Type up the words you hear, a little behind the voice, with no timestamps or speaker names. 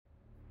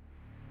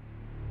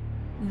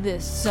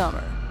This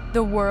summer,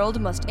 the world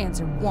must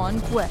answer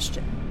one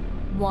question.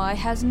 Why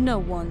has no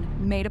one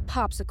made a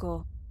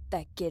popsicle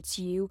that gets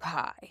you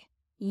high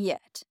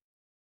yet?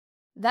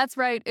 That's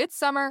right, it's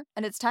summer,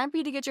 and it's time for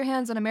you to get your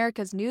hands on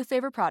America's new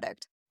favorite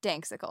product,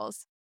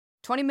 Danksicles.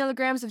 20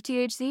 milligrams of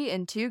THC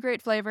in 2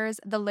 great flavors,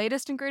 the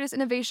latest and greatest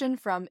innovation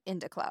from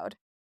IndaCloud.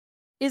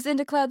 Is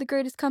IndaCloud the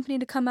greatest company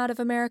to come out of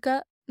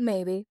America?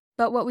 Maybe.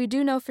 But what we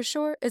do know for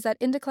sure is that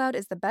IndaCloud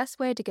is the best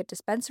way to get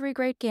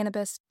dispensary-grade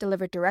cannabis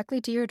delivered directly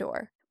to your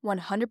door,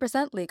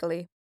 100%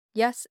 legally.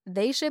 Yes,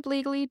 they ship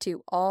legally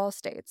to all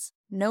states.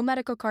 No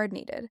medical card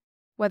needed.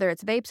 Whether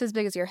it's vapes as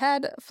big as your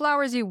head,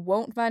 flowers you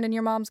won't find in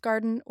your mom's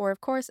garden, or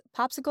of course,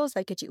 popsicles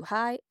that get you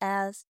high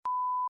as...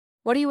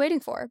 What are you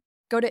waiting for?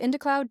 Go to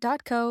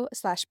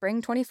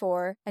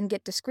indacloud.co/spring24 and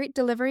get discreet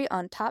delivery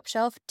on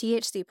top-shelf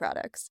THC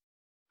products.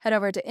 Head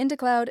over to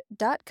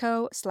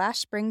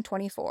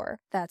indacloud.co/spring24.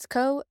 That's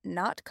co,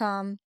 not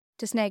com,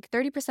 to snag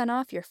 30%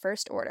 off your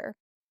first order.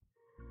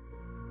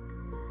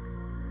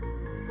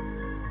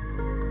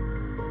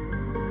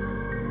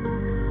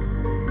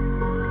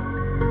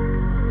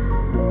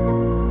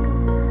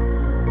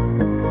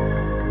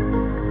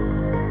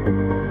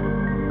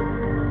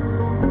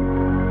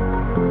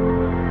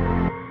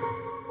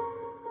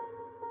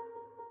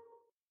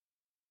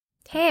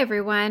 Hey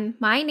everyone,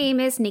 my name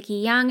is Nikki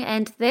Young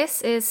and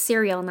this is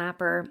Serial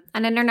Napper,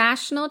 an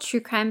international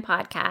true crime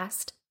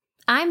podcast.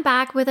 I'm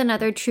back with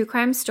another true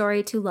crime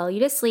story to lull you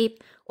to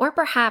sleep or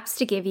perhaps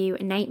to give you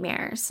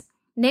nightmares.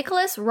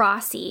 Nicholas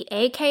Rossi,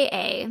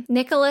 aka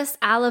Nicholas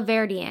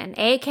Alaverdian,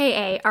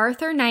 aka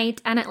Arthur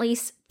Knight, and at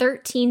least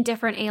 13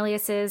 different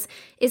aliases,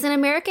 is an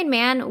American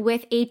man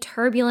with a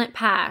turbulent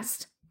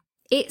past.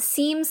 It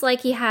seems like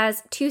he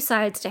has two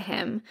sides to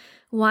him.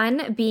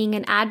 One being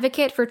an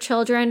advocate for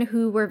children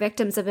who were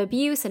victims of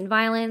abuse and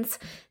violence,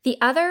 the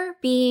other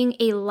being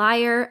a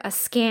liar, a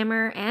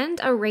scammer, and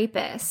a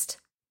rapist.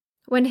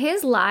 When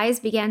his lies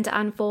began to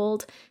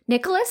unfold,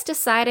 Nicholas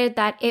decided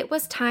that it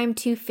was time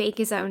to fake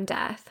his own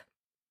death.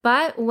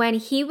 But when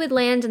he would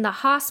land in the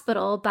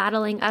hospital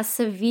battling a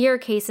severe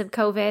case of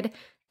COVID,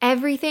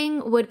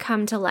 everything would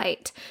come to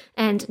light,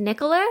 and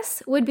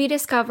Nicholas would be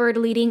discovered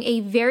leading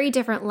a very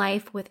different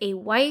life with a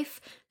wife,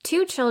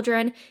 2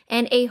 children,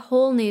 and a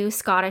whole new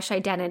Scottish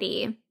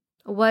identity.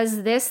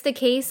 Was this the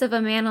case of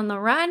a man on the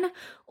run,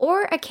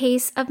 or a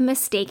case of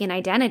mistaken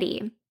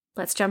identity?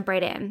 Let's jump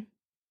right in.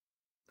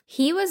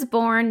 He was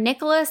born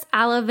Nicholas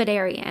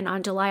Alavedarian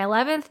on July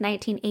 11th,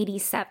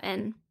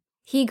 1987.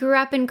 He grew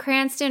up in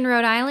Cranston,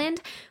 Rhode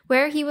Island,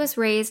 where he was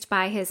raised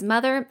by his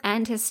mother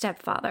and his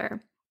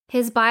stepfather.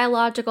 His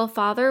biological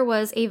father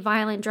was a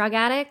violent drug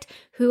addict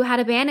who had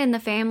abandoned the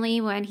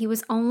family when he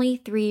was only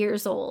 3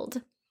 years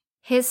old.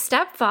 His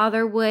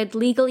stepfather would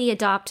legally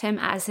adopt him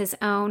as his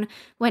own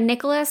when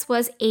Nicholas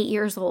was 8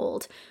 years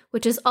old,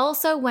 which is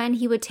also when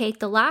he would take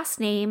the last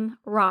name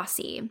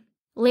Rossi.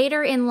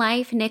 Later in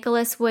life,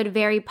 Nicholas would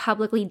very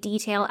publicly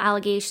detail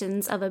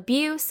allegations of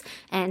abuse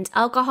and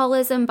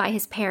alcoholism by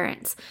his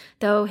parents,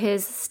 though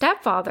his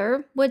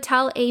stepfather would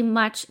tell a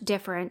much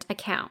different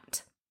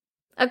account.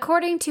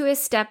 According to his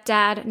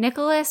stepdad,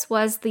 Nicholas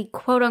was the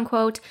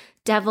quote-unquote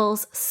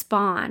devil's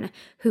spawn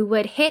who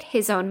would hit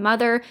his own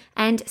mother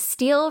and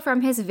steal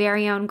from his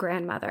very own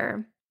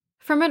grandmother.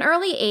 From an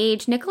early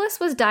age, Nicholas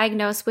was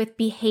diagnosed with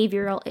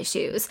behavioral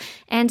issues,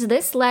 and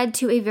this led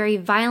to a very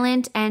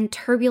violent and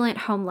turbulent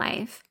home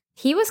life.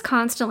 He was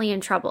constantly in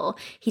trouble.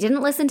 He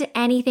didn't listen to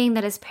anything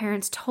that his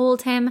parents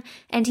told him,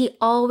 and he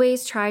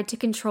always tried to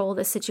control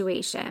the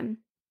situation.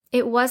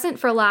 It wasn't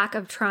for lack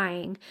of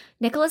trying.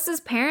 Nicholas's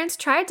parents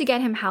tried to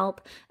get him help,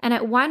 and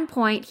at one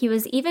point he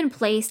was even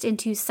placed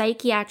into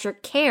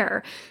psychiatric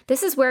care.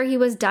 This is where he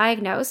was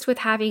diagnosed with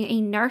having a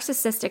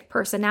narcissistic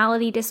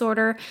personality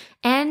disorder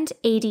and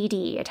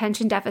ADD,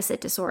 attention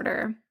deficit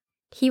disorder.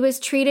 He was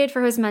treated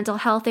for his mental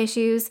health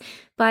issues,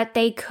 but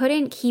they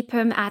couldn't keep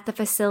him at the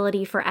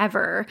facility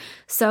forever.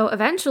 So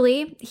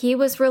eventually, he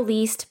was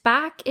released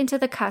back into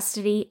the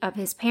custody of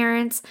his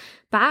parents,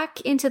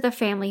 back into the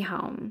family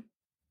home.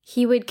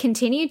 He would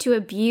continue to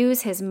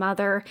abuse his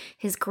mother,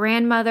 his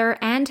grandmother,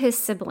 and his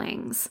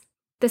siblings.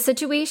 The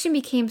situation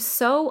became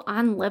so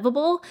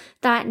unlivable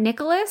that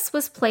Nicholas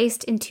was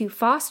placed into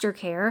foster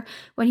care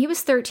when he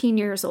was 13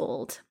 years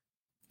old.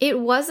 It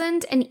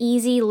wasn't an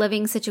easy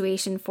living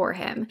situation for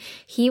him.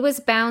 He was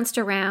bounced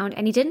around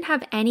and he didn't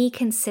have any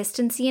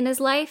consistency in his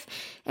life,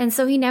 and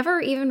so he never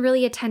even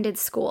really attended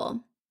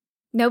school.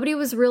 Nobody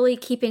was really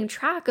keeping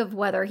track of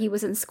whether he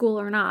was in school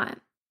or not.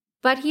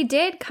 But he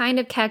did kind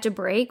of catch a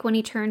break when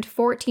he turned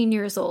 14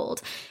 years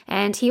old,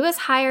 and he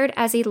was hired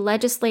as a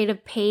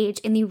legislative page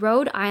in the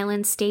Rhode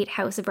Island State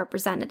House of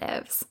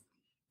Representatives.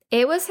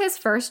 It was his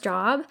first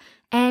job,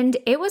 and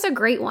it was a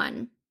great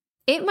one.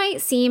 It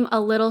might seem a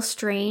little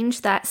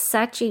strange that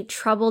such a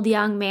troubled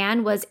young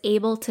man was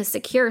able to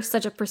secure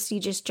such a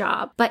prestigious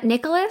job, but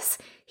Nicholas,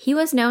 he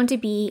was known to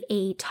be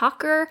a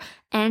talker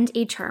and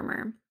a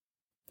charmer.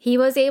 He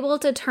was able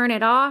to turn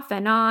it off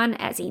and on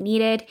as he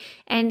needed,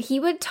 and he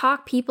would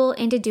talk people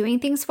into doing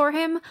things for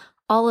him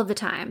all of the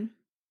time.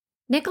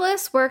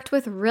 Nicholas worked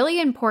with really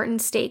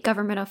important state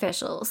government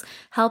officials,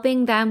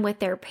 helping them with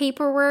their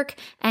paperwork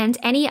and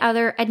any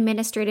other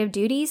administrative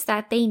duties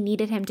that they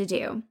needed him to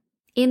do.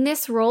 In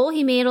this role,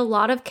 he made a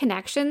lot of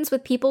connections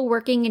with people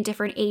working in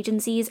different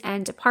agencies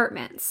and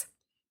departments.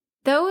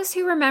 Those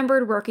who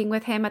remembered working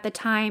with him at the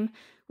time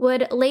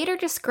would later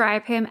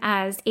describe him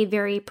as a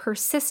very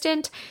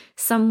persistent,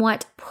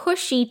 somewhat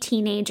pushy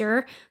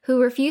teenager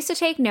who refused to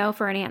take no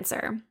for an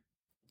answer.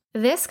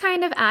 This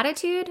kind of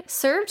attitude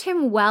served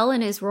him well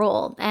in his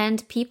role,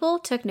 and people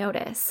took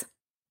notice.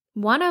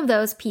 One of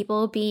those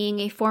people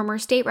being a former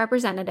state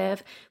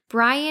representative,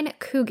 Brian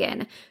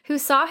Coogan, who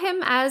saw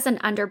him as an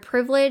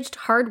underprivileged,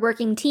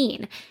 hardworking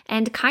teen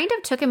and kind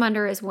of took him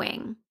under his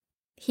wing.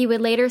 He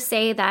would later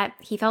say that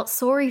he felt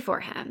sorry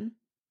for him.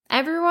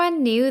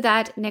 Everyone knew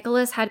that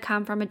Nicholas had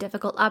come from a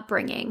difficult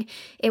upbringing.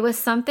 It was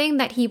something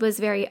that he was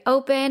very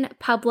open,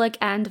 public,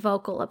 and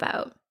vocal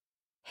about.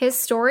 His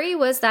story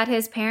was that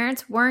his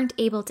parents weren't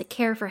able to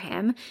care for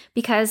him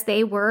because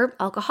they were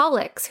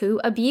alcoholics who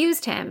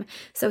abused him,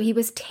 so he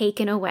was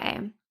taken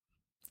away.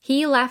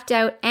 He left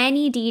out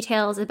any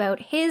details about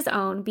his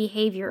own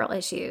behavioral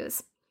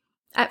issues.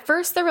 At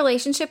first, the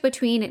relationship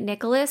between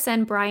Nicholas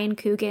and Brian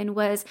Coogan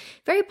was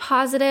very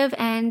positive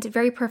and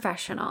very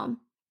professional.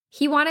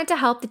 He wanted to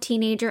help the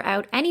teenager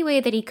out any way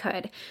that he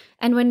could,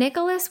 and when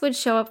Nicholas would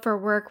show up for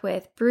work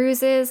with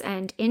bruises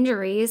and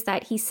injuries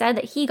that he said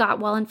that he got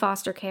while in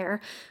foster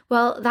care,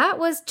 well, that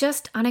was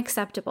just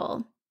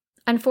unacceptable.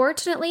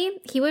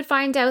 Unfortunately, he would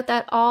find out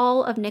that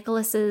all of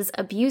Nicholas's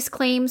abuse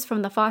claims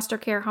from the foster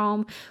care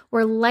home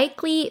were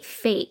likely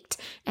faked,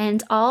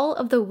 and all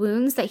of the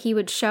wounds that he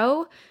would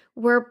show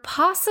were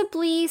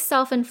possibly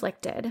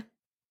self-inflicted.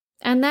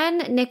 And then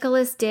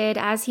Nicholas did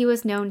as he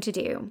was known to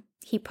do.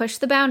 He pushed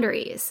the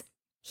boundaries.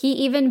 He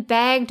even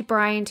begged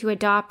Brian to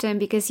adopt him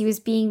because he was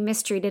being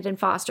mistreated in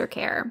foster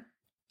care.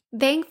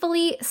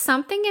 Thankfully,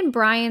 something in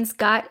Brian's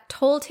gut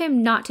told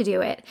him not to do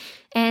it,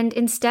 and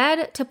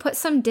instead to put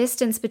some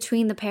distance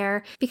between the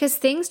pair because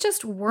things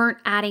just weren't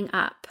adding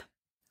up.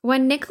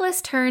 When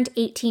Nicholas turned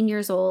 18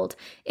 years old,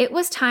 it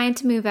was time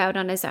to move out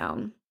on his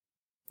own.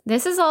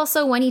 This is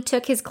also when he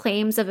took his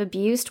claims of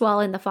abuse while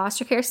in the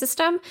foster care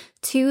system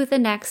to the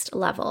next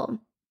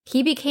level.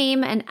 He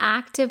became an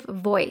active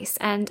voice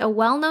and a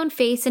well-known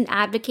face in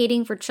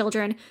advocating for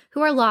children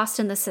who are lost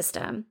in the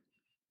system.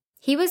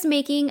 He was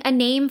making a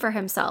name for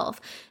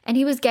himself, and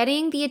he was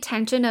getting the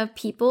attention of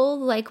people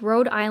like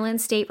Rhode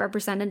Island State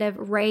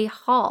Representative Ray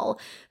Hall,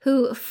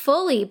 who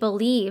fully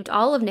believed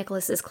all of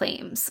Nicholas's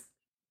claims.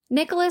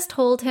 Nicholas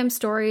told him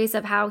stories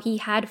of how he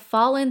had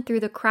fallen through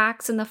the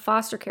cracks in the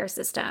foster care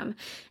system,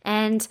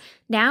 and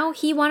now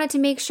he wanted to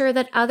make sure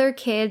that other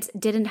kids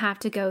didn't have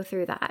to go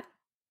through that.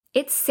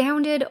 It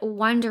sounded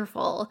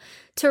wonderful.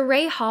 To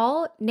Ray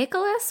Hall,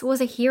 Nicholas was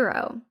a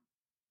hero.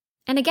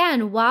 And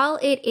again, while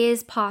it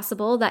is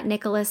possible that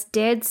Nicholas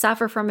did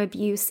suffer from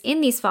abuse in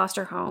these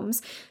foster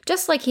homes,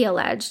 just like he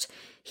alleged,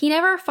 he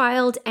never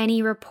filed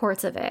any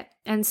reports of it,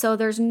 and so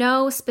there's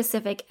no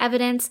specific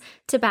evidence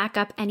to back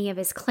up any of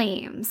his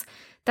claims.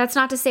 That's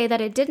not to say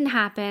that it didn't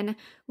happen,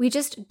 we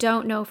just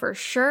don't know for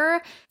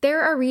sure.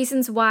 There are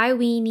reasons why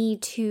we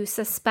need to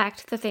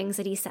suspect the things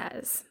that he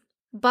says.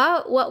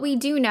 But what we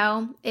do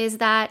know is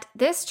that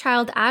this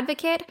child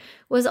advocate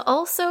was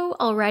also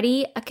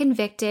already a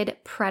convicted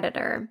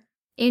predator.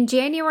 In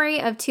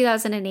January of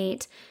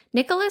 2008,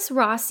 Nicholas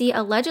Rossi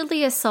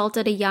allegedly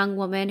assaulted a young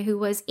woman who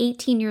was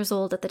 18 years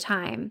old at the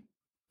time.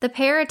 The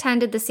pair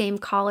attended the same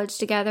college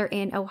together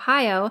in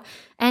Ohio,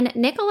 and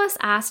Nicholas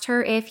asked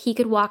her if he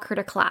could walk her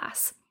to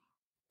class.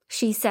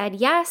 She said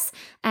yes,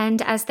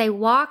 and as they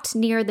walked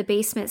near the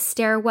basement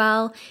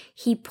stairwell,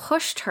 he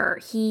pushed her,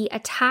 he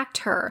attacked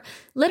her.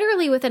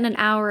 Literally within an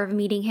hour of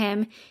meeting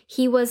him,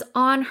 he was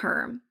on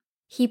her.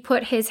 He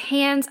put his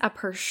hands up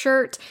her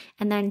shirt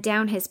and then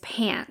down his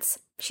pants.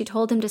 She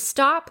told him to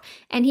stop,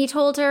 and he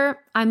told her,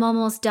 "I'm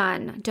almost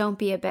done, don't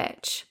be a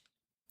bitch."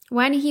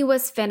 When he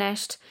was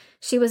finished,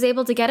 she was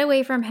able to get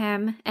away from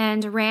him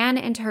and ran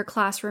into her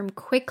classroom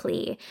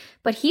quickly,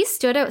 but he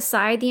stood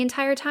outside the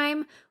entire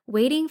time,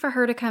 waiting for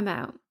her to come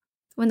out.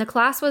 When the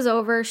class was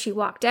over, she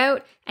walked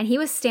out, and he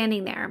was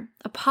standing there,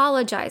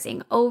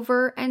 apologizing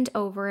over and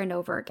over and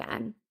over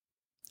again.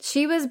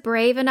 She was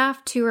brave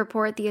enough to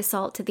report the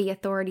assault to the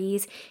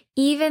authorities,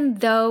 even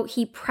though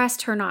he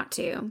pressed her not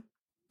to.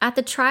 At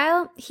the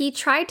trial, he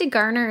tried to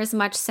garner as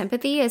much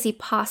sympathy as he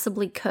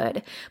possibly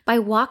could by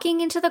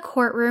walking into the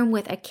courtroom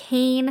with a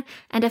cane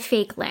and a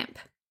fake limp.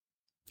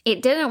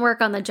 It didn't work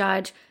on the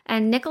judge,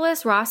 and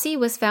Nicholas Rossi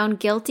was found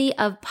guilty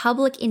of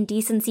public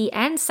indecency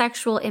and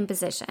sexual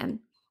imposition.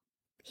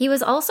 He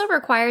was also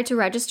required to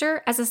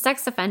register as a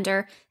sex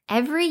offender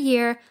every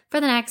year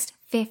for the next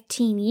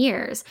 15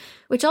 years,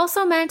 which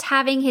also meant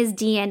having his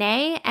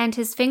DNA and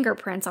his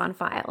fingerprints on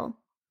file.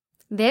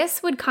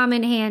 This would come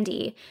in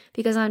handy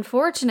because,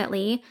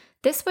 unfortunately,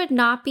 this would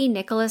not be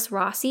Nicholas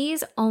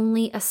Rossi's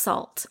only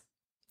assault.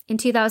 In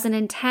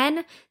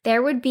 2010,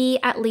 there would be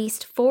at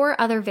least 4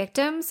 other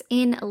victims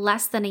in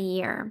less than a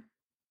year.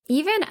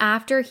 Even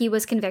after he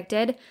was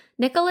convicted,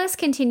 Nicholas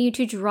continued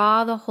to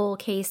draw the whole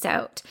case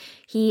out.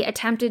 He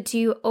attempted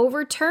to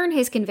overturn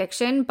his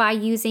conviction by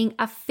using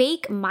a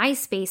fake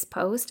MySpace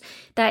post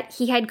that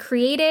he had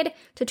created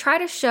to try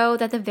to show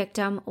that the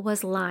victim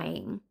was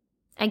lying.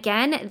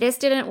 Again, this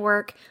didn't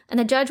work, and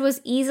the judge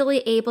was easily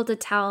able to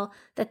tell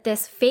that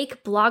this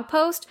fake blog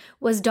post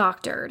was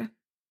doctored.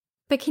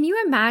 But can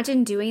you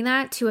imagine doing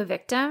that to a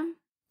victim?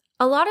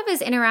 A lot of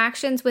his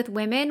interactions with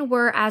women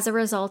were as a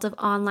result of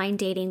online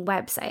dating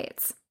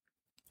websites.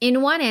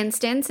 In one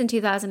instance, in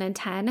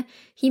 2010,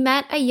 he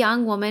met a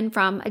young woman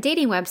from a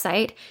dating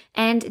website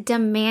and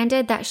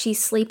demanded that she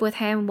sleep with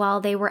him while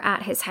they were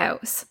at his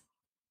house.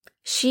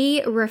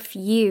 She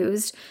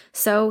refused,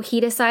 so he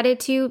decided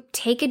to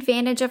take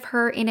advantage of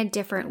her in a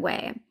different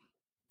way.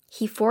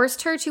 He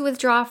forced her to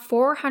withdraw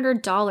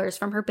 $400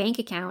 from her bank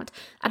account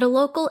at a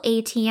local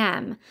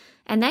ATM,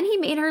 and then he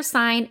made her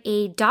sign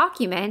a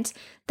document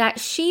that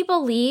she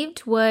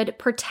believed would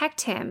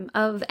protect him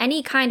of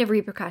any kind of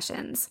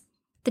repercussions.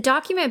 The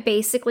document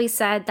basically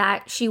said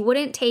that she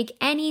wouldn't take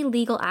any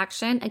legal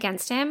action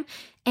against him,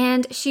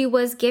 and she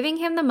was giving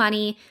him the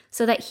money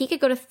so that he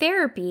could go to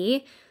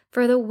therapy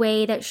for the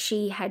way that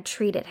she had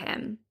treated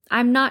him.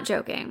 I'm not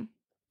joking.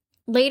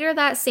 Later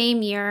that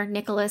same year,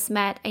 Nicholas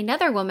met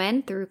another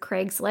woman through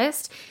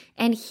Craigslist,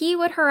 and he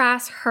would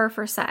harass her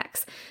for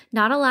sex,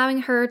 not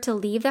allowing her to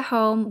leave the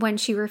home when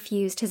she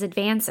refused his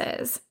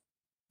advances.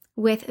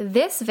 With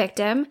this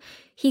victim,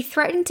 he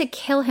threatened to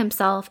kill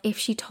himself if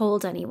she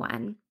told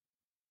anyone.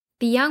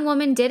 The young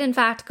woman did in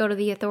fact go to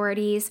the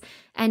authorities,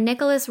 and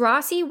Nicholas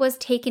Rossi was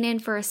taken in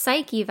for a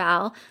psych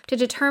eval to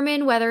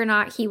determine whether or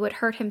not he would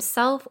hurt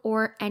himself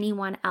or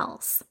anyone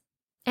else.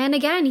 And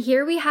again,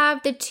 here we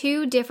have the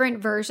two different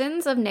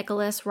versions of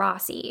Nicholas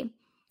Rossi.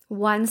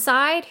 One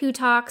side who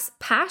talks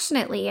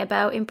passionately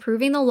about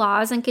improving the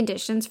laws and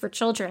conditions for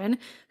children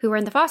who are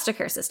in the foster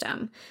care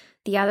system.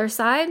 The other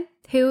side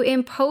who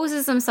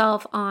imposes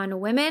himself on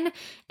women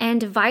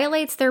and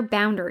violates their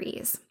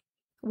boundaries.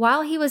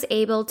 While he was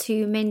able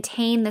to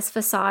maintain this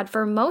facade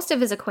for most of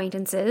his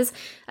acquaintances,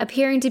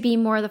 appearing to be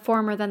more the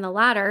former than the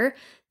latter,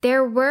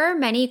 there were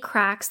many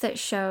cracks that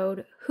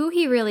showed who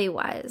he really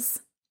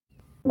was.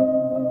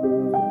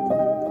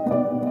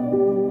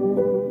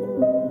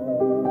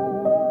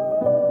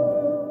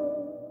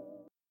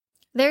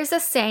 There's a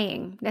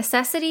saying,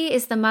 necessity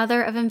is the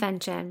mother of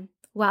invention.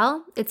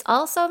 Well, it's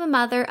also the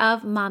mother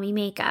of mommy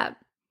makeup.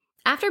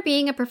 After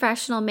being a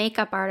professional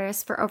makeup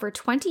artist for over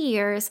 20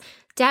 years,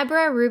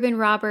 Deborah Rubin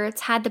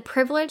Roberts had the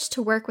privilege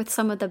to work with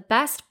some of the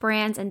best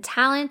brands and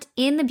talent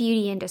in the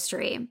beauty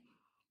industry.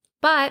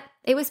 But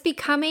it was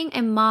becoming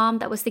a mom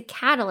that was the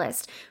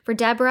catalyst for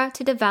Deborah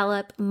to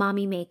develop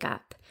mommy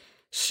makeup.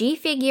 She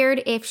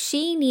figured if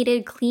she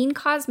needed clean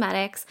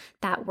cosmetics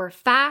that were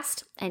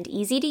fast and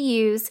easy to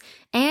use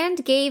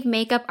and gave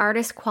makeup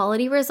artists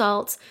quality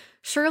results,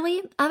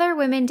 surely other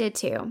women did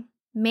too.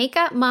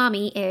 Makeup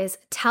Mommy is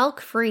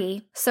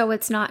talc-free, so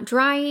it's not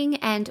drying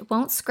and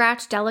won't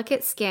scratch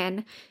delicate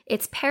skin.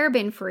 It's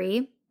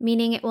paraben-free,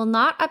 meaning it will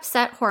not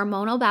upset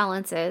hormonal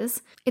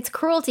balances. It's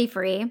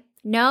cruelty-free,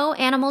 no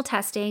animal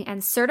testing,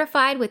 and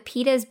certified with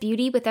PETA's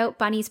Beauty Without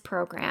Bunnies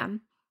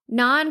program.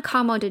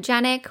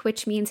 Non-comedogenic,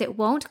 which means it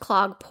won't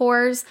clog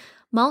pores.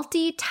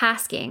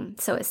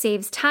 Multitasking, so it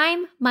saves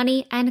time,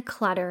 money, and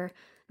clutter.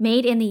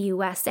 Made in the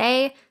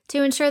USA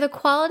to ensure the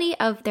quality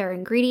of their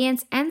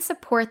ingredients and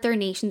support their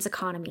nation's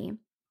economy.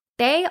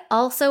 They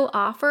also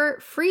offer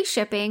free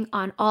shipping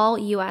on all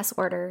US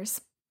orders.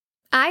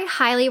 I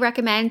highly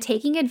recommend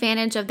taking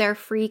advantage of their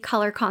free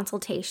color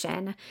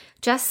consultation.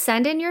 Just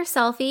send in your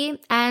selfie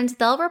and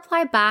they'll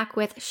reply back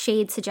with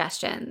shade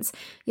suggestions.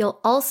 You'll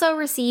also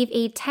receive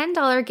a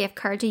 $10 gift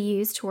card to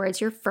use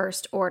towards your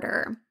first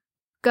order.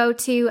 Go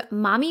to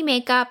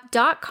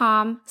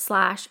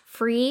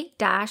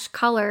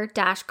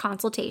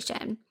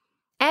mommymakeup.com/free-color-consultation.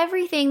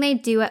 Everything they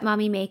do at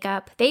Mommy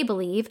Makeup, they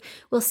believe,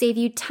 will save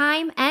you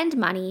time and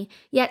money,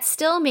 yet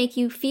still make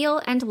you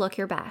feel and look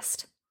your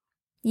best.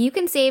 You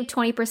can save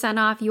 20%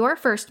 off your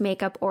first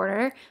makeup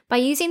order by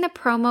using the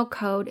promo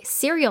code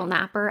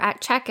SerialNapper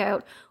at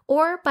checkout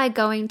or by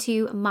going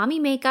to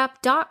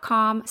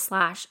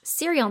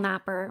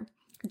mommymakeup.com/serialnapper.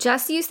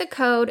 Just use the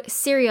code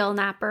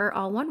SerialNapper,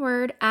 all one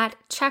word, at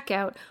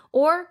checkout,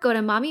 or go to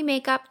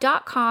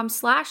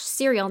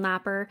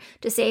mommymakeup.com/serialnapper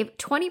to save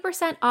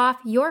 20% off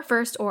your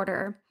first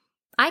order.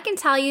 I can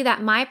tell you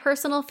that my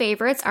personal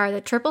favorites are the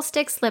Triple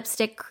Sticks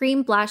Lipstick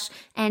Cream Blush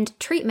and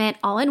Treatment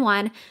all in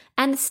one,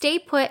 and the Stay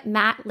Put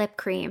Matte Lip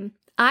Cream.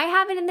 I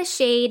have it in the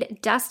shade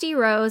Dusty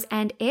Rose,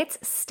 and it's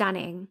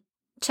stunning.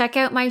 Check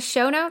out my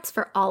show notes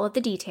for all of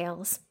the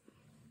details.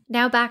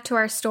 Now back to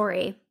our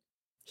story.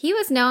 He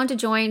was known to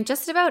join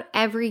just about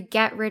every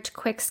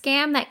get-rich-quick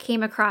scam that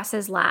came across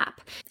his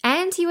lap,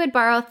 and he would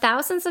borrow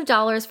thousands of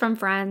dollars from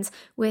friends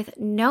with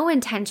no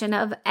intention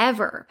of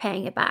ever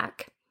paying it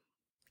back.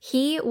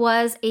 He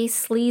was a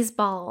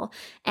sleazeball,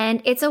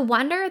 and it's a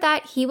wonder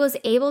that he was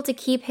able to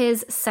keep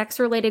his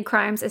sex-related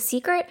crimes a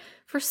secret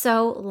for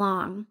so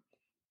long.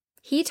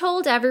 He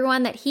told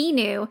everyone that he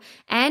knew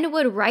and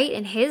would write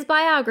in his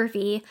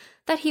biography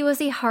that he was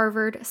a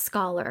Harvard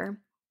scholar.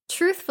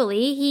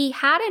 Truthfully, he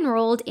had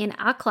enrolled in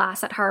a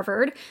class at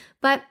Harvard,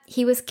 but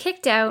he was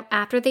kicked out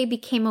after they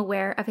became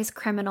aware of his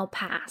criminal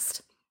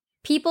past.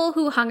 People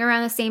who hung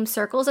around the same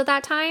circles at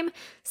that time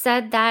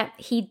said that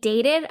he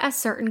dated a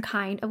certain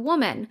kind of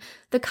woman,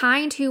 the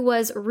kind who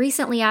was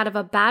recently out of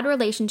a bad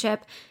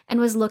relationship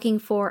and was looking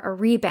for a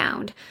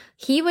rebound.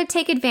 He would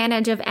take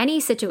advantage of any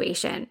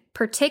situation,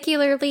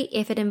 particularly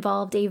if it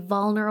involved a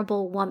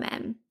vulnerable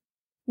woman.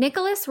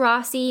 Nicholas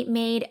Rossi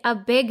made a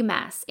big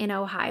mess in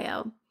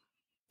Ohio.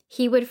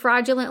 He would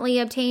fraudulently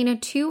obtain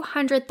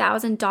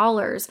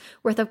 $200,000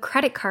 worth of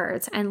credit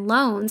cards and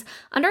loans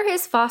under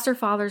his foster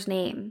father's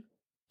name.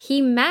 He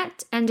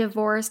met and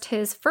divorced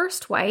his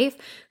first wife,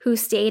 who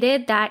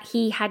stated that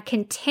he had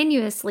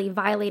continuously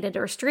violated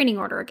a restraining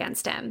order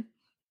against him.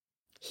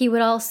 He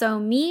would also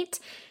meet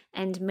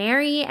and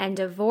marry and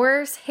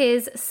divorce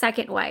his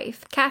second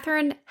wife,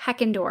 Catherine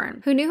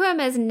Heckendorn, who knew him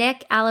as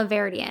Nick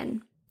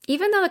Alaverdian.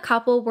 Even though the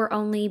couple were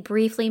only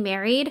briefly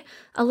married,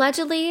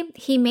 allegedly,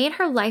 he made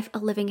her life a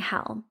living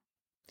hell.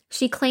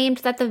 She claimed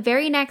that the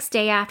very next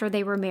day after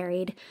they were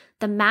married,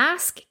 the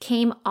mask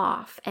came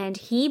off and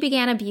he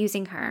began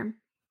abusing her.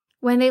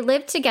 When they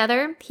lived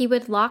together, he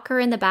would lock her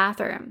in the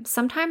bathroom,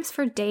 sometimes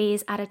for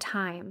days at a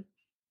time.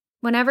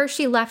 Whenever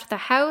she left the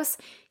house,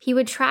 he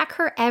would track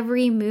her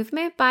every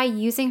movement by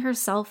using her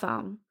cell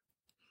phone.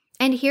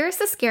 And here's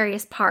the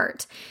scariest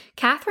part.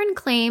 Catherine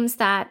claims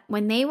that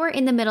when they were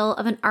in the middle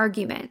of an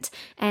argument,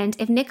 and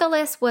if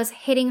Nicholas was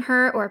hitting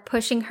her or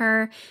pushing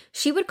her,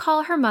 she would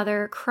call her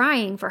mother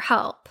crying for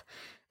help.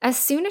 As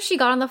soon as she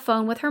got on the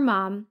phone with her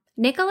mom,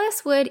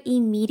 Nicholas would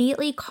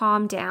immediately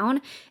calm down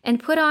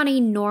and put on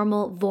a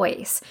normal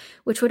voice,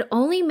 which would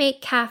only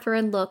make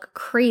Catherine look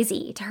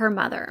crazy to her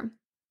mother.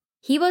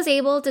 He was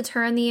able to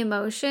turn the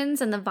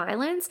emotions and the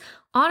violence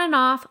on and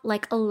off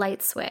like a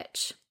light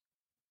switch.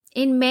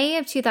 In May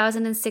of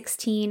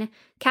 2016,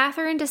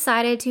 Catherine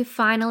decided to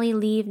finally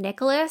leave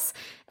Nicholas,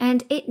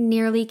 and it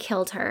nearly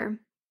killed her.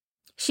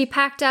 She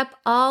packed up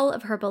all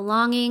of her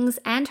belongings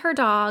and her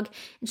dog,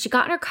 and she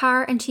got in her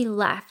car and she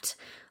left,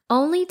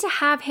 only to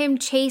have him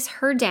chase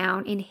her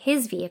down in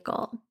his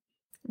vehicle.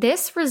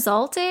 This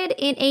resulted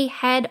in a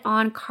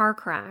head-on car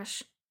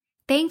crash.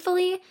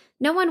 Thankfully,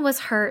 no one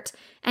was hurt,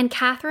 and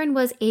Catherine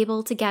was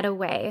able to get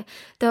away,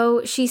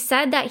 though she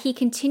said that he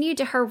continued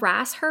to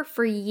harass her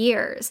for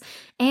years,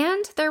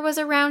 and there was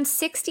around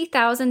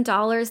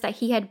 $60,000 that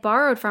he had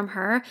borrowed from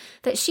her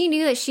that she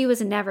knew that she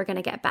was never going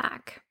to get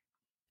back.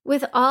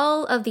 With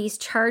all of these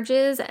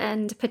charges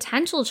and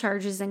potential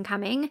charges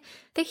incoming,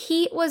 the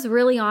heat was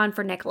really on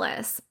for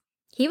Nicholas.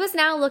 He was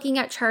now looking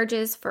at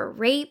charges for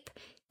rape,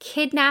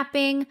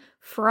 kidnapping,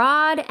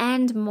 fraud,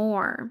 and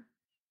more.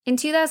 In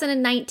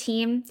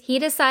 2019, he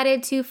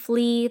decided to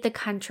flee the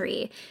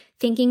country,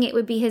 thinking it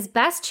would be his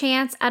best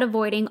chance at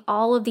avoiding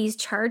all of these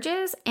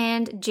charges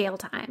and jail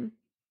time.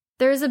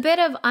 There's a bit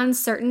of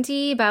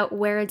uncertainty about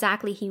where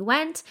exactly he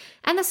went,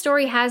 and the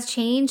story has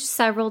changed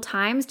several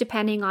times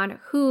depending on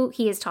who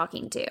he is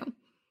talking to.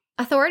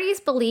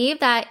 Authorities believe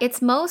that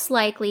it's most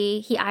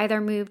likely he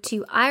either moved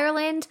to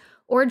Ireland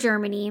or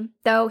Germany,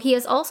 though he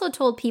has also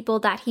told people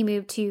that he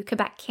moved to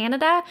Quebec,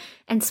 Canada,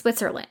 and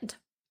Switzerland.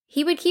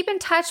 He would keep in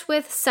touch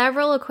with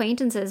several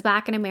acquaintances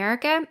back in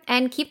America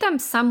and keep them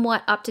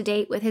somewhat up to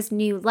date with his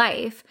new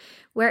life,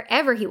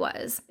 wherever he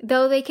was,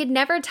 though they could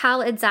never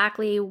tell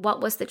exactly what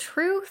was the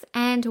truth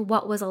and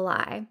what was a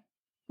lie.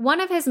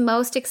 One of his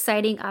most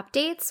exciting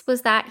updates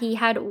was that he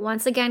had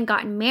once again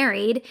gotten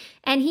married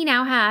and he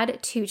now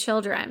had 2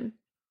 children.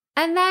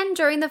 And then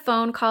during the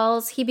phone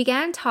calls, he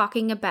began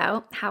talking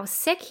about how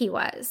sick he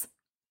was.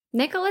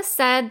 Nicholas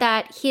said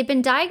that he had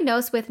been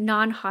diagnosed with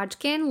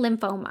non-Hodgkin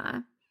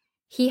lymphoma.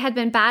 He had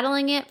been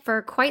battling it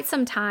for quite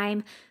some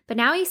time, but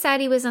now he said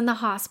he was in the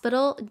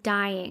hospital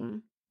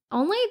dying.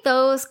 Only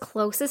those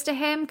closest to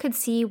him could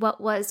see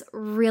what was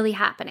really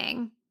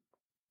happening.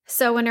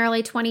 So in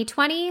early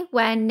 2020,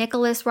 when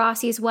Nicholas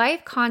Rossi's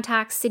wife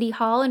contacts City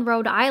Hall in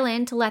Rhode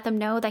Island to let them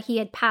know that he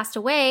had passed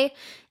away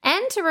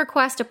and to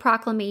request a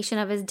proclamation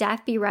of his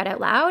death be read out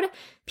loud,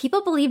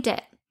 people believed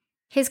it.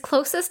 His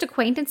closest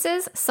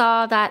acquaintances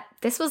saw that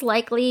this was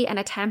likely an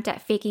attempt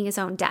at faking his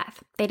own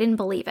death. They didn't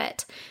believe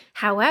it.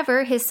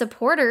 However, his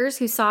supporters,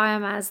 who saw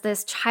him as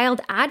this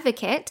child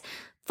advocate,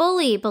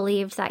 fully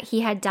believed that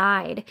he had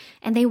died,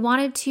 and they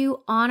wanted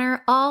to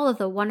honor all of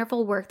the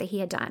wonderful work that he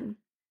had done.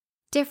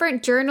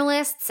 Different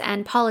journalists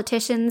and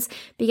politicians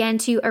began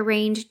to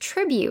arrange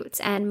tributes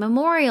and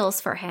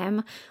memorials for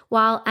him,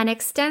 while an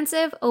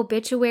extensive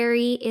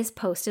obituary is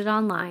posted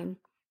online.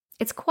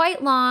 It's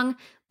quite long,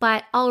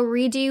 but I'll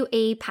read you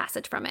a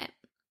passage from it.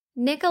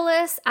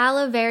 Nicholas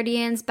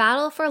Alaverdian's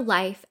battle for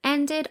life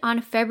ended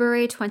on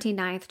February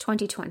 29,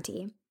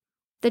 2020.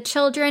 The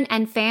children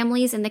and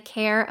families in the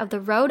care of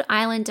the Rhode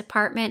Island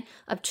Department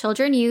of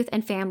Children, Youth,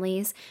 and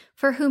Families,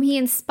 for whom he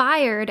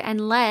inspired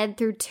and led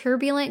through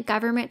turbulent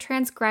government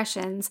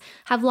transgressions,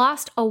 have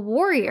lost a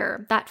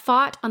warrior that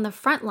fought on the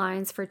front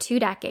lines for 2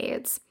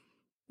 decades.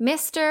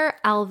 Mr.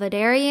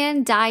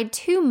 Alvedarian died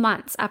 2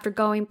 months after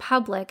going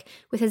public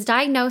with his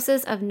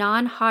diagnosis of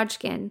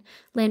non-Hodgkin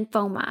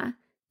lymphoma.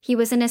 He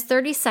was in his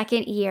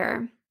 32nd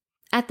year.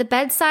 At the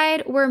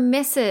bedside were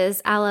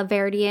Mrs.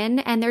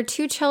 Alvedarian and their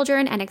 2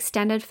 children and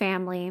extended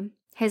family.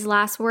 His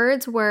last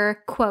words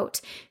were, quote,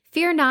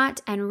 "Fear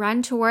not and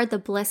run toward the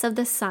bliss of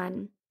the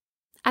sun."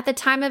 At the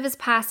time of his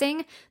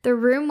passing, the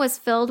room was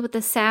filled with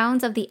the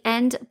sounds of the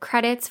end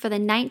credits for the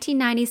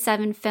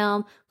 1997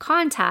 film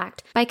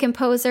Contact by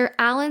composer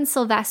Alan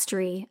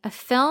Silvestri, a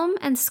film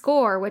and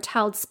score which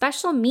held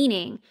special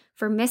meaning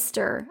for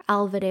Mr.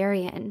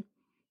 Alvedarian.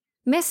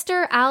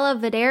 Mr.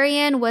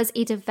 Alvedarian was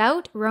a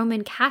devout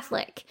Roman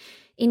Catholic.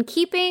 In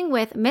keeping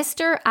with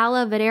Mr.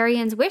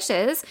 Alvedarian's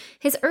wishes,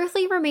 his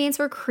earthly remains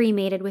were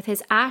cremated with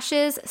his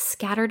ashes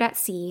scattered at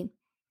sea.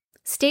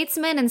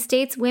 Statesmen and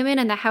stateswomen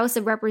in the House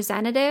of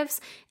Representatives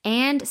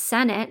and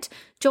Senate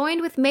joined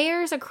with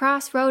mayors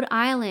across Rhode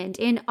Island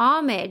in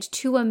homage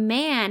to a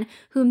man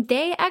whom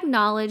they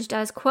acknowledged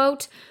as,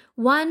 quote,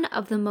 one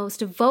of the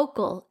most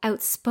vocal,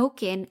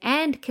 outspoken,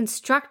 and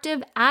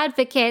constructive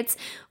advocates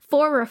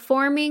for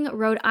reforming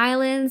Rhode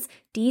Island's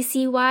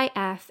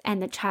DCYF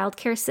and the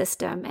childcare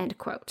system, end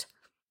quote.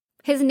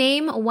 His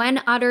name,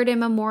 when uttered in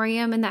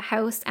memoriam in the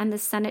House and the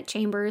Senate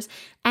chambers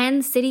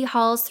and city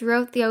halls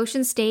throughout the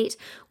Ocean State,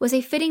 was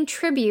a fitting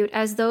tribute,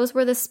 as those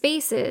were the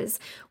spaces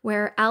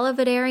where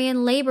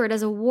Alvedarian labored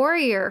as a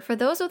warrior for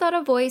those without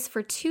a voice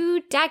for 2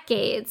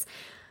 decades.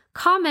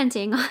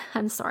 Commenting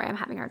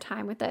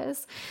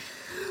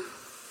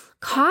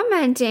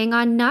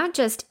on not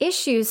just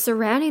issues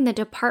surrounding the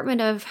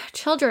Department of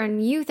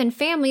Children, Youth, and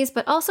Families,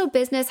 but also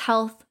business,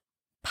 health,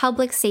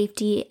 public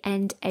safety,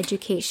 and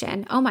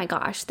education. Oh my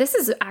gosh, this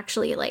is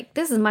actually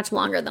this is much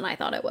longer than I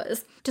thought it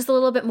was. Just a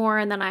little bit more,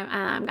 and then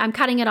I'm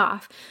cutting it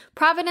off.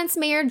 Providence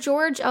Mayor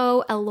George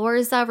O.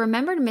 Elorza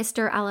remembered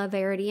Mr.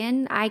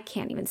 Alvedarian, I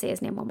can't even say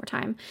his name one more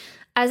time,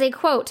 as a,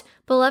 quote,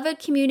 beloved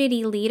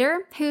community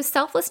leader whose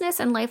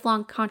selflessness and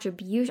lifelong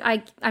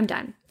contribution. I'm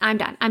done.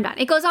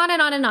 It goes on and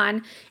on and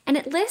on, and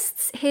it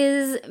lists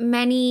his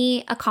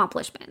many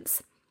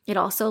accomplishments. It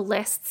also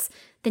lists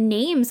the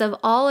names of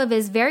all of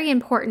his very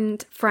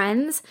important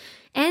friends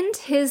and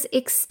his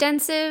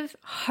extensive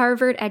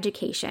Harvard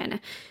education,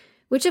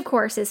 which of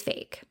course is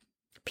fake.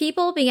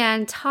 People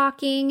began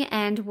talking,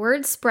 and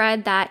word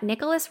spread that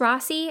Nicholas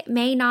Rossi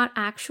may not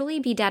actually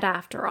be dead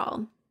after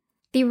all.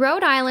 The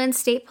Rhode Island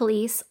State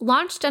Police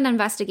launched an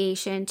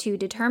investigation to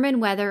determine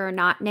whether or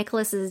not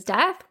Nicholas's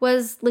death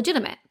was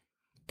legitimate.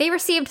 They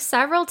received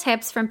several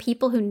tips from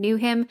people who knew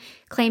him,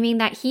 claiming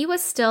that he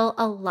was still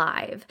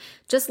alive,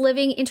 just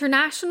living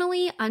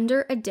internationally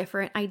under a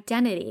different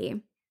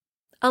identity.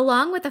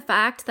 Along with the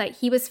fact that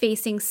he was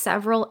facing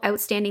several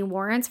outstanding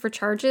warrants for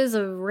charges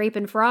of rape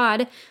and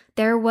fraud,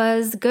 there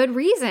was good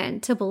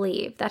reason to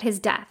believe that his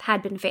death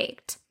had been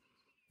faked.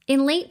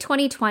 In late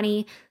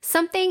 2020,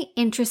 something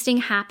interesting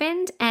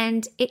happened,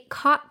 and it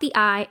caught the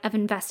eye of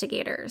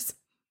investigators.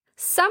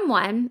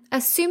 Someone,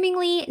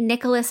 assumingly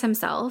Nicholas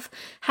himself,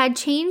 had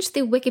changed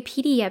the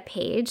Wikipedia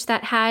page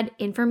that had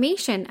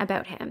information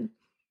about him.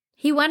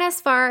 He went as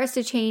far as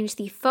to change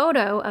the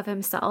photo of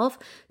himself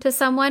to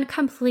someone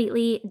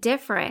completely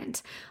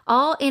different,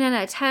 all in an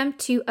attempt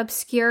to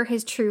obscure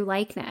his true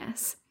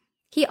likeness.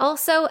 He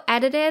also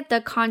edited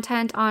the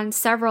content on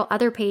several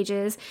other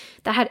pages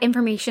that had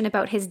information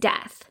about his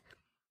death.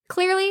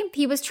 Clearly,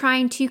 he was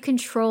trying to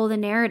control the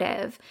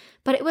narrative,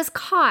 but it was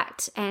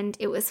caught and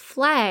it was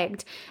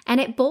flagged, and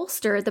it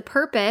bolstered the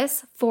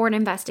purpose for an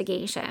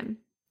investigation.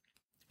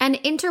 An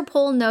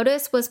Interpol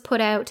notice was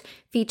put out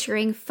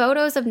featuring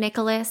photos of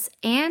Nicholas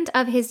and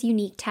of his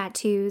unique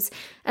tattoos,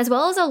 as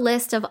well as a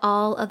list of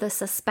all of the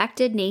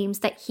suspected names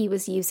that he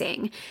was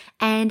using,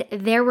 and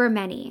there were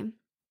many.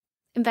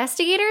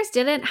 Investigators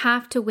didn't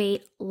have to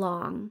wait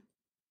long.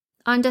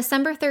 On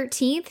December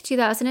 13th,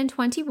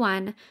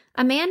 2021,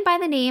 a man by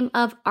the name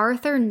of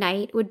Arthur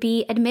Knight would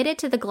be admitted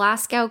to the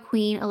Glasgow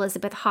Queen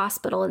Elizabeth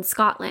Hospital in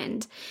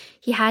Scotland.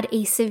 He had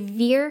a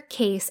severe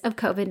case of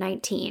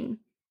COVID-19.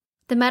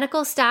 The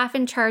medical staff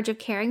in charge of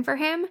caring for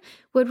him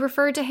would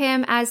refer to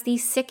him as the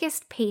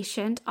sickest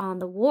patient on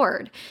the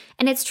ward.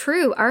 And it's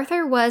true,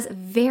 Arthur was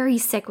very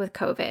sick with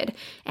COVID,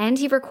 and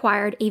he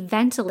required a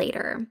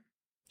ventilator.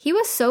 He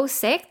was so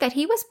sick that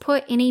he was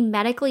put in a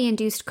medically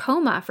induced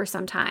coma for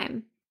some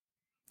time.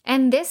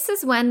 And this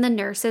is when the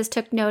nurses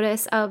took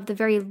notice of the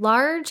very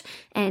large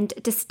and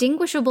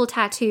distinguishable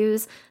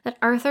tattoos that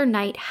Arthur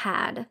Knight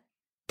had.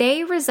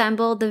 They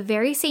resembled the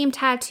very same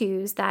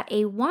tattoos that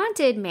a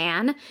wanted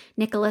man,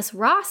 Nicholas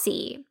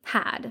Rossi,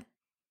 had.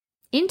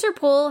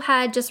 Interpol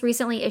had just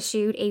recently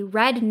issued a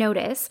red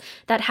notice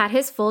that had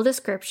his full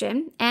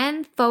description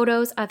and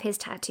photos of his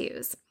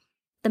tattoos.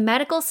 The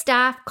medical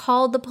staff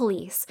called the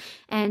police,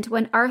 and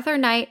when Arthur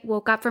Knight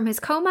woke up from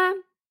his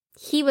coma,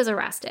 he was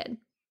arrested.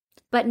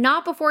 But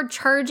not before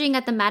charging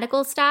at the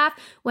medical staff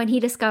when he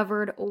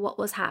discovered what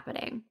was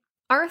happening.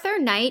 Arthur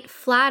Knight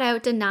flat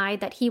out denied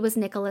that he was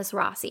Nicholas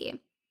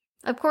Rossi.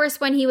 Of course,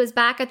 when he was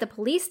back at the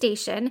police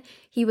station,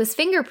 he was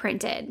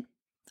fingerprinted.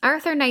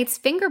 Arthur Knight's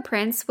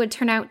fingerprints would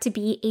turn out to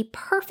be a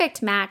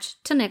perfect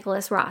match to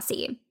Nicholas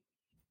Rossi.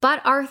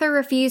 But Arthur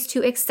refused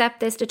to accept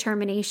this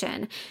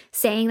determination,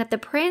 saying that the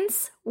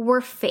prints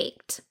were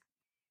faked.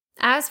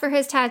 As for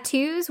his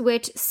tattoos,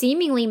 which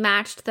seemingly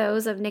matched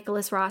those of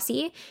Nicholas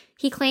Rossi,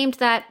 he claimed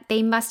that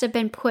they must have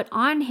been put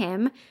on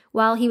him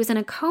while he was in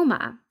a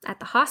coma at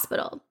the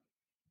hospital.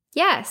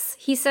 Yes,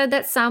 he said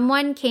that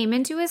someone came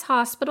into his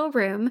hospital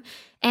room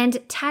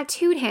and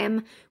tattooed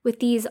him with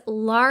these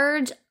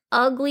large,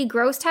 ugly,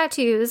 gross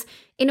tattoos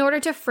in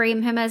order to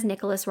frame him as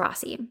Nicholas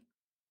Rossi.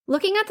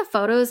 Looking at the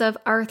photos of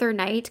Arthur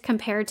Knight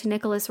compared to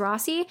Nicholas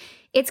Rossi,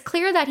 it's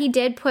clear that he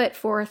did put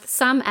forth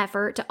some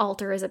effort to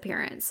alter his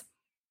appearance.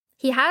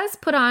 He has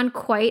put on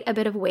quite a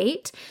bit of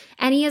weight,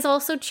 and he has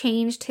also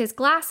changed his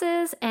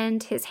glasses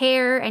and his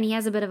hair, and he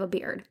has a bit of a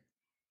beard.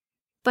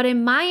 But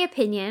in my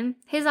opinion,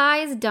 his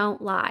eyes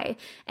don't lie,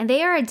 and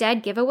they are a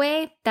dead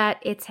giveaway that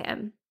it's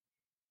him.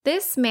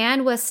 This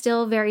man was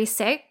still very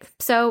sick,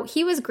 so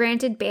he was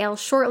granted bail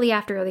shortly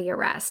after the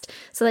arrest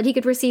so that he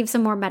could receive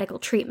some more medical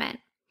treatment.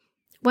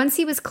 Once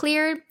he was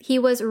cleared, he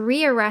was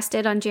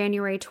rearrested on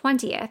January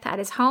 20th at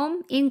his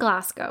home in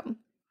Glasgow.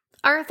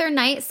 Arthur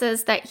Knight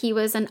says that he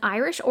was an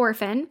Irish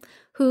orphan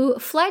who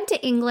fled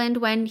to England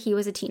when he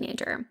was a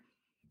teenager.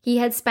 He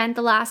had spent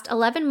the last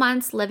 11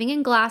 months living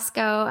in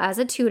Glasgow as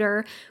a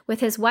tutor with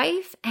his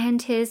wife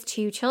and his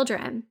 2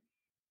 children.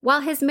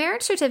 While his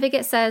marriage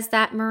certificate says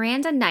that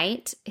Miranda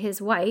Knight,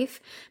 his wife,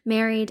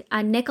 married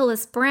a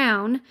Nicholas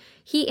Brown,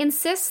 he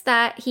insists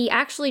that he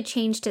actually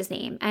changed his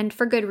name, and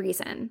for good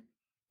reason.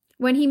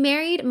 When he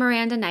married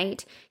Miranda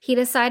Knight, he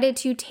decided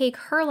to take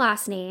her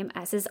last name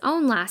as his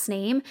own last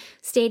name,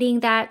 stating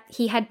that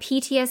he had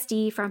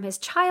PTSD from his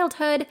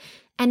childhood,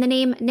 and the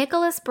name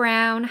Nicholas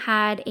Brown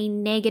had a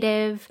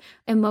negative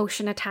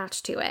emotion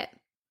attached to it.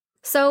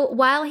 So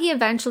while he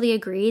eventually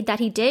agreed that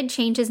he did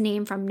change his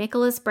name from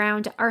Nicholas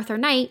Brown to Arthur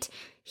Knight,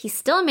 he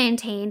still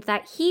maintained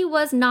that he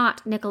was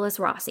not Nicholas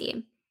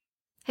Rossi.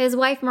 His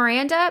wife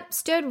Miranda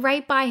stood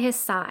right by his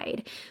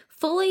side,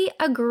 fully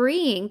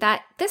agreeing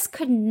that this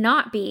could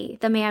not be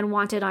the man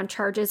wanted on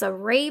charges of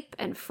rape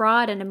and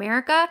fraud in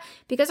America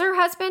because her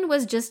husband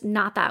was just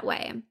not that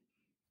way.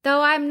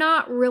 Though I'm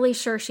not really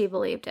sure she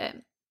believed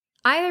it.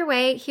 Either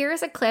way,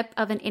 here's a clip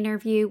of an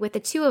interview with the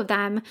two of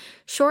them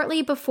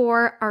shortly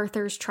before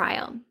Arthur's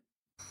trial.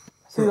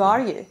 Who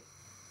are you?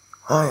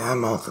 I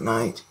am Arthur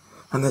Knight,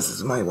 and this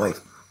is my wife,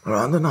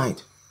 Miranda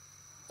Knight.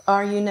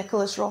 Are you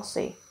Nicholas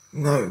Rossi?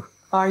 No.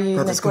 Are you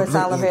That is Nicholas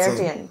completely Alaverdian?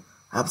 insane.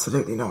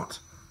 Absolutely not.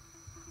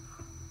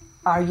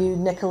 Are you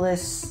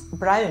Nicholas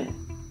Brown?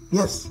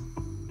 Yes.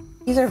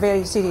 These are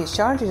very serious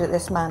charges that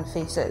this man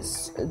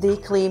faces. They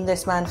claim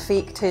this man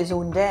faked his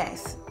own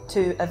death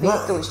to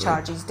evade those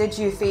charges. Did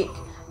you fake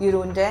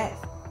your own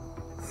death?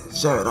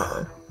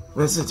 Sharon,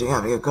 we're sitting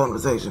having a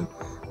conversation.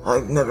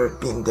 I've never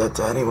been dead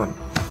to anyone.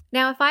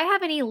 Now, if I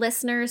have any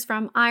listeners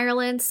from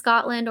Ireland,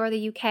 Scotland, or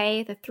the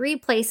UK, the 3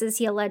 places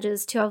he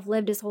alleges to have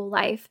lived his whole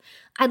life,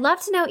 I'd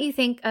love to know what you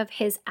think of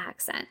his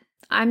accent.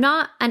 I'm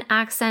not an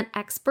accent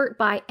expert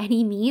by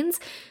any means,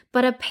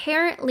 but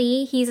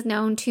apparently he's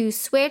known to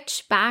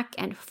switch back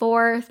and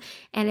forth,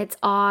 and it's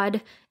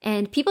odd,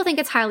 and people think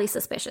it's highly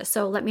suspicious,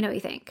 so let me know what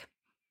you think.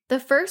 The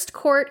first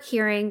court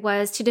hearing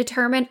was to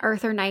determine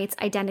Arthur Knight's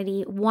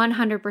identity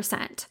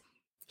 100%.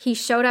 He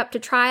showed up to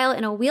trial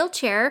in a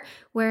wheelchair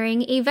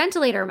wearing a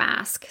ventilator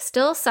mask,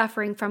 still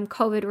suffering from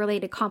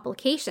COVID-related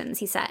complications,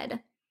 he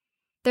said.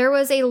 There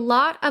was a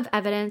lot of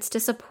evidence to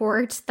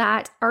support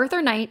that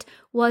Arthur Knight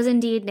was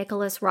indeed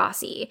Nicholas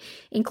Rossi,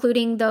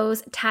 including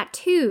those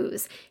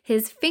tattoos,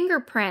 his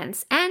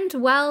fingerprints, and,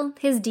 well,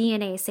 his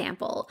DNA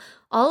sample,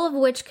 all of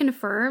which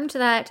confirmed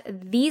that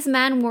these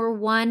men were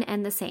one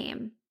and the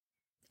same.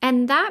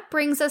 And that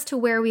brings us to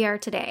where we are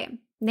today.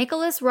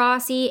 Nicholas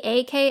Rossi,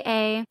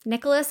 aka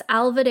Nicholas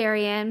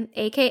Alvadarian,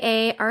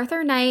 aka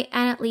Arthur Knight,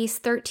 and at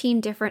least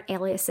 13 different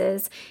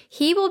aliases.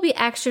 He will be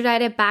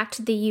extradited back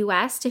to the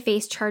US to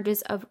face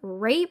charges of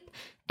rape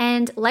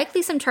and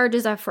likely some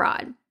charges of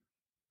fraud.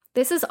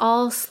 This is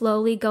all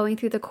slowly going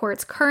through the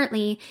courts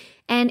currently,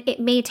 and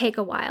it may take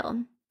a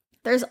while.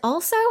 There's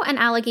also an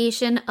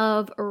allegation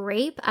of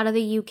rape out of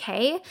the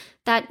UK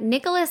that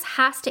Nicholas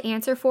has to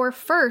answer for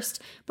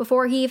first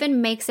before he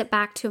even makes it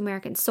back to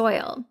American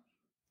soil.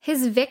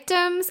 His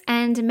victims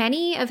and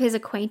many of his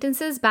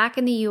acquaintances back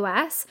in the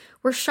US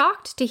were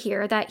shocked to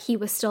hear that he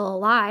was still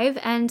alive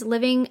and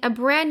living a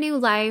brand new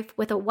life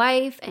with a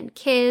wife and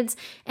kids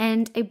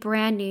and a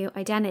brand new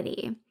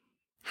identity.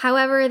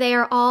 However, they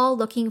are all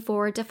looking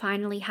forward to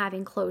finally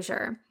having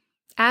closure.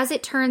 As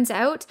it turns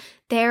out,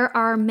 there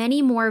are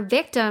many more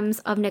victims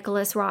of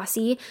Nicholas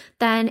Rossi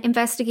than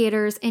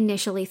investigators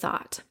initially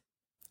thought.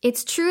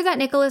 It's true that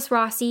Nicholas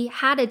Rossi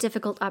had a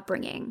difficult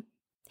upbringing.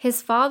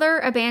 His father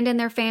abandoned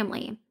their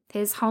family.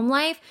 His home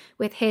life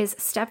with his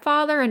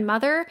stepfather and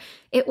mother,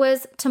 it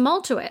was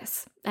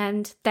tumultuous.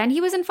 And then he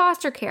was in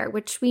foster care,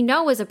 which we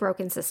know is a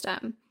broken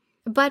system.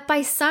 But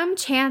by some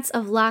chance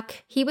of luck,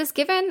 he was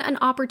given an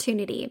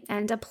opportunity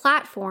and a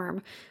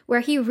platform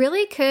where he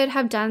really could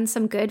have done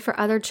some good for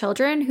other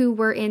children who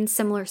were in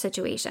similar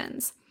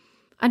situations.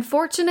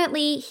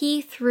 Unfortunately,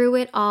 he threw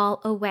it all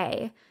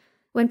away.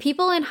 When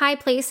people in high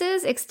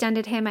places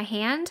extended him a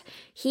hand,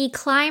 he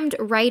climbed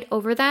right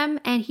over them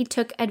and he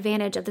took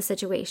advantage of the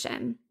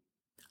situation.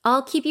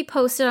 I'll keep you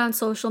posted on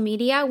social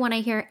media when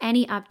I hear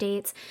any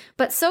updates,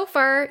 but so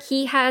far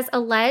he has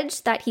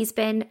alleged that he's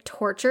been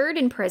tortured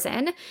in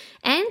prison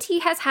and he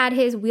has had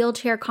his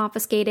wheelchair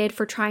confiscated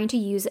for trying to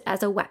use it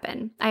as a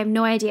weapon. I have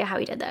no idea how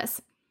he did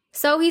this.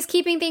 So he's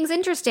keeping things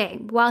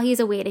interesting while he's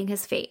awaiting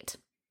his fate.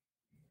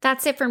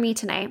 That's it for me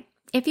tonight.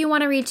 If you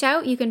want to reach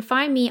out, you can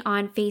find me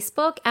on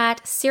Facebook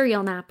at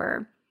Serial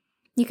Napper.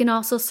 You can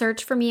also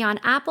search for me on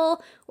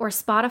Apple or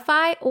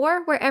Spotify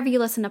or wherever you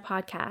listen to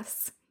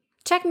podcasts.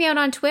 Check me out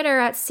on Twitter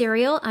at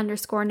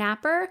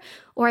serial_napper,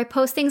 or I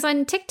post things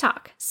on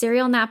TikTok,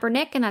 Serial Napper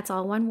Nick, and that's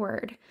all one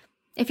word.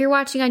 If you're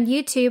watching on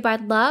YouTube,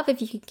 I'd love if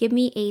you could give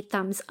me a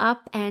thumbs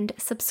up and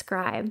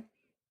subscribe.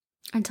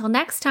 Until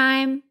next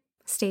time,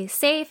 stay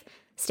safe,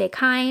 stay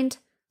kind,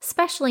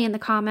 especially in the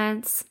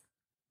comments.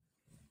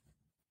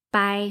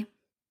 Bye.